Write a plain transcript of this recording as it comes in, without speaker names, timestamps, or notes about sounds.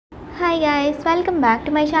Hi guys, welcome back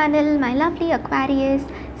to my channel, my lovely Aquarius.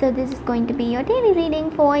 So this is going to be your daily reading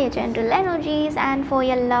for your general energies and for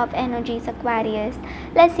your love energies, Aquarius.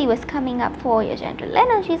 Let's see what's coming up for your general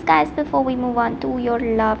energies, guys, before we move on to your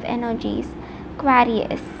love energies,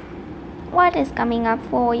 Aquarius. What is coming up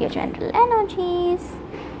for your general energies,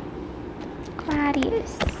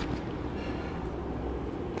 Aquarius?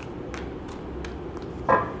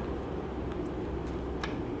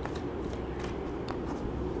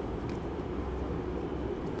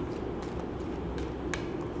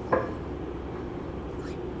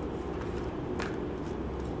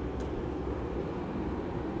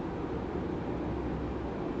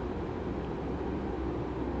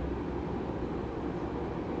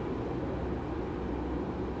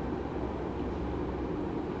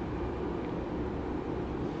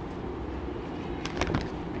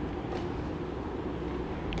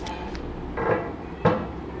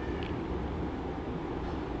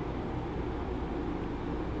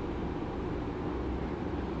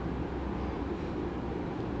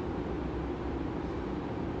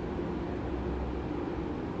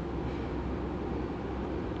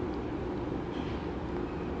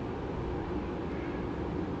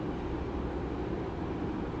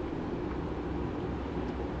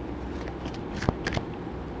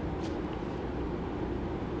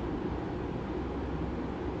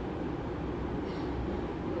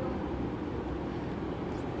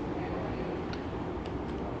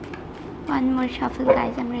 One more shuffle,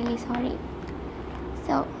 guys, I'm really sorry.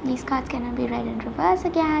 So these cards cannot be read in reverse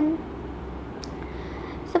again.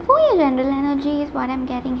 So for your general energies, what I'm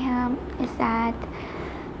getting here is that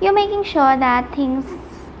you're making sure that things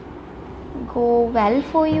go well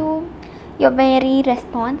for you. You're very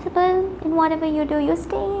responsible in whatever you do. You're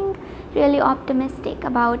staying really optimistic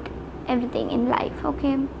about everything in life,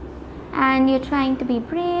 okay? And you're trying to be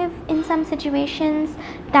brave in some situations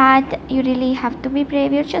that you really have to be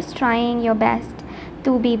brave. You're just trying your best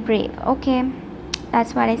to be brave, okay?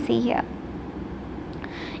 That's what I see here.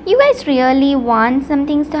 You guys really want some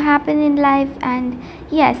things to happen in life, and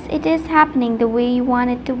yes, it is happening the way you want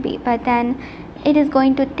it to be, but then it is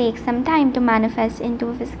going to take some time to manifest into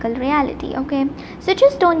a physical reality, okay? So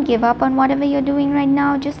just don't give up on whatever you're doing right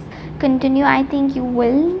now. Just continue. I think you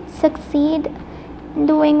will succeed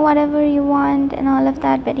doing whatever you want and all of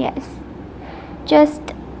that, but yes, just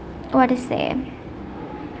what to say,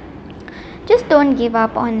 just don't give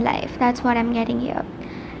up on life. That's what I'm getting here.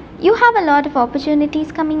 You have a lot of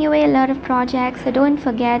opportunities coming your way, a lot of projects, so don't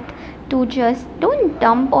forget to just don't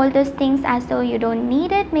dump all those things as though you don't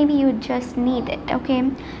need it. Maybe you just need it, okay?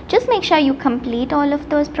 Just make sure you complete all of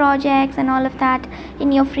those projects and all of that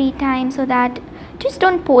in your free time, so that just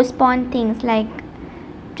don't postpone things. Like,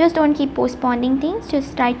 just don't keep postponing things.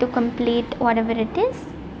 Just try to complete whatever it is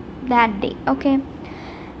that day, okay?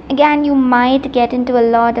 Again, you might get into a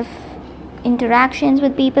lot of interactions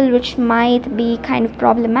with people which might be kind of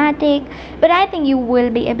problematic, but I think you will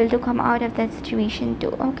be able to come out of that situation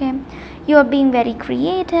too, okay? You're being very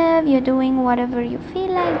creative. You're doing whatever you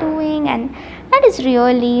feel like doing, and that is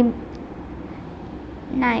really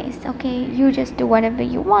nice, okay? You just do whatever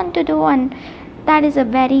you want to do, and that is a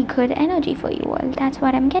very good energy for you all. That's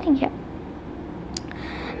what I'm getting here.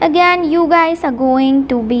 Again, you guys are going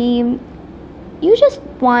to be, you just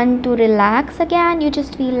want to relax. Again, you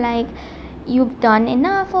just feel like you've done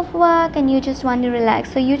enough of work and you just want to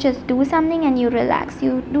relax. So you just do something and you relax.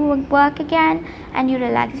 You do work again and you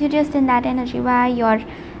relax. You're just in that energy where you're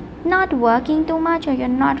not working too much or you're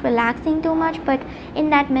not relaxing too much, but in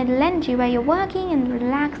that middle energy where you're working and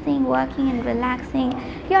relaxing, working and relaxing.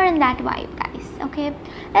 You're in that vibe, guys, okay?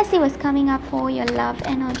 Let's see what's coming up for your love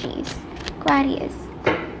energies, Aquarius.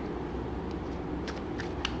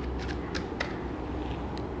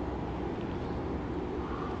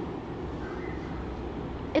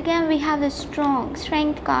 Again, we have the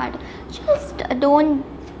strength card. Just don't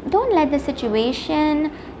let the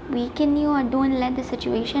situation weaken you, or don't let the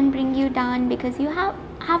situation bring you down, because you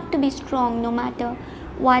have to be strong no matter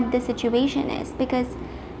what the situation is, because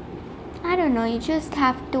I don't know, you just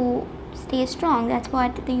have to stay strong. That's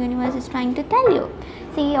what the universe is trying to tell you.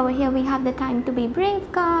 See, over here we have the time to be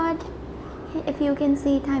brave card. If you can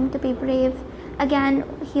see, time to be brave. Again,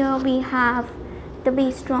 here we have the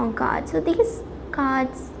be strong card. So these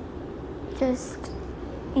cards just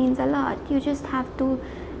means a lot. You just have to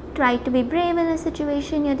try to be brave in the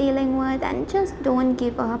situation you're dealing with, and just don't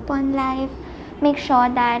give up on life. Make sure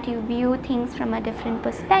that you view things from a different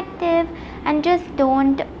perspective, and just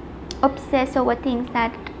don't obsess over things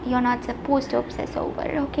that you're not supposed to obsess over,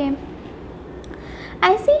 okay?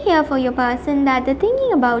 I see here for your person that they're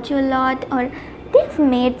thinking about you a lot, or they've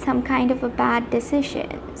made some kind of a bad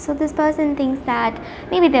decision. So this person thinks that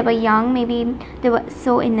maybe they were young, maybe they were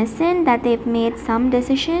so innocent that they've made some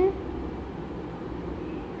decision.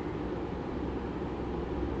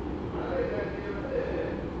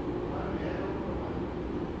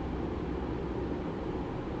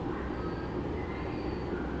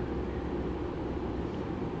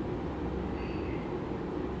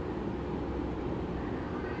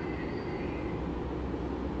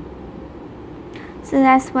 So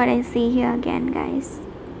that's what I see here again, guys.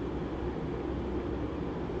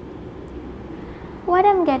 What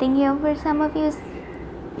I'm getting here for some of you is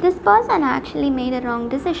this person actually made a wrong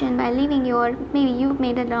decision by leaving you, or maybe you've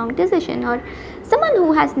made a wrong decision, or someone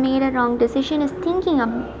who has made a wrong decision is thinking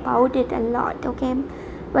about it a lot, okay?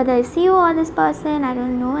 Whether it's you or this person, I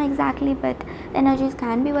don't know exactly, but the energies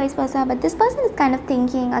can be vice versa. But this person is kind of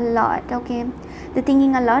thinking a lot, okay? They're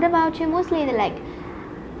thinking a lot about you. Mostly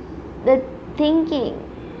they're thinking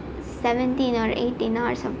 17 or 18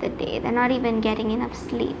 hours of the day. They're not even getting enough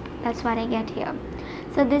sleep. That's what I get here.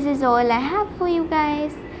 So this is all I have for you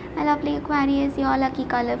guys, my lovely Aquarius. Your lucky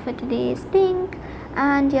color for today is pink,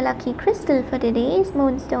 and your lucky crystal for today is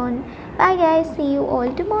moonstone. Bye guys, see you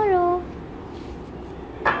all tomorrow.